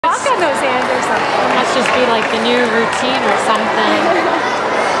those hands or something. It must just be like the new routine or something.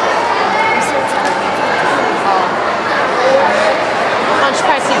 Why don't you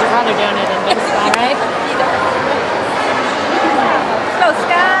probably see your brother doing it in baseball, right? Go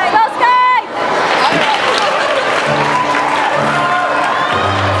Sky! Go Sky!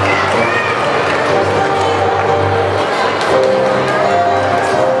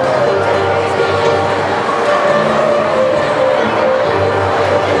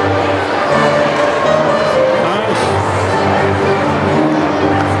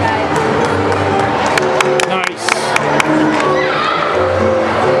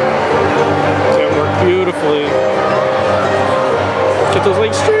 Get those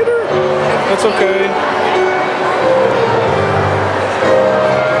legs straighter. That's okay.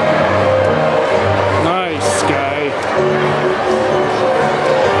 Nice, Sky.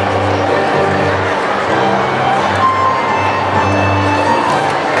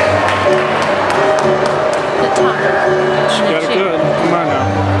 The top. She got it good. Come on now.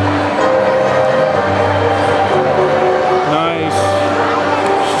 Nice.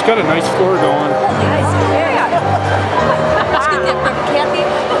 She's got a nice floor going. Nice. Yeah. Let's get that from Kathy.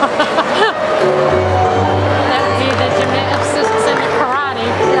 That would be the gymnastics and the karate.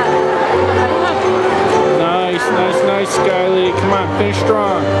 Nice, nice, nice, Skylar. Come on, finish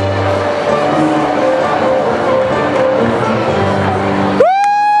strong.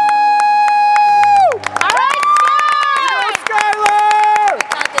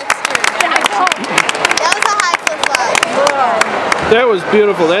 That was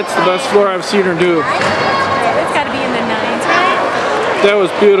beautiful. That's the best floor I've seen her do. It's got to be in the 9s, right? That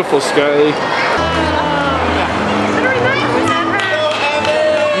was beautiful, Skylar.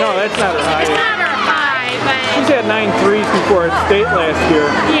 No, that's not her high. It's not her high, but... She's had 9 threes before at state last year.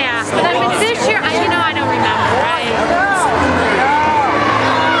 Yeah, but I mean, this year, I don't remember.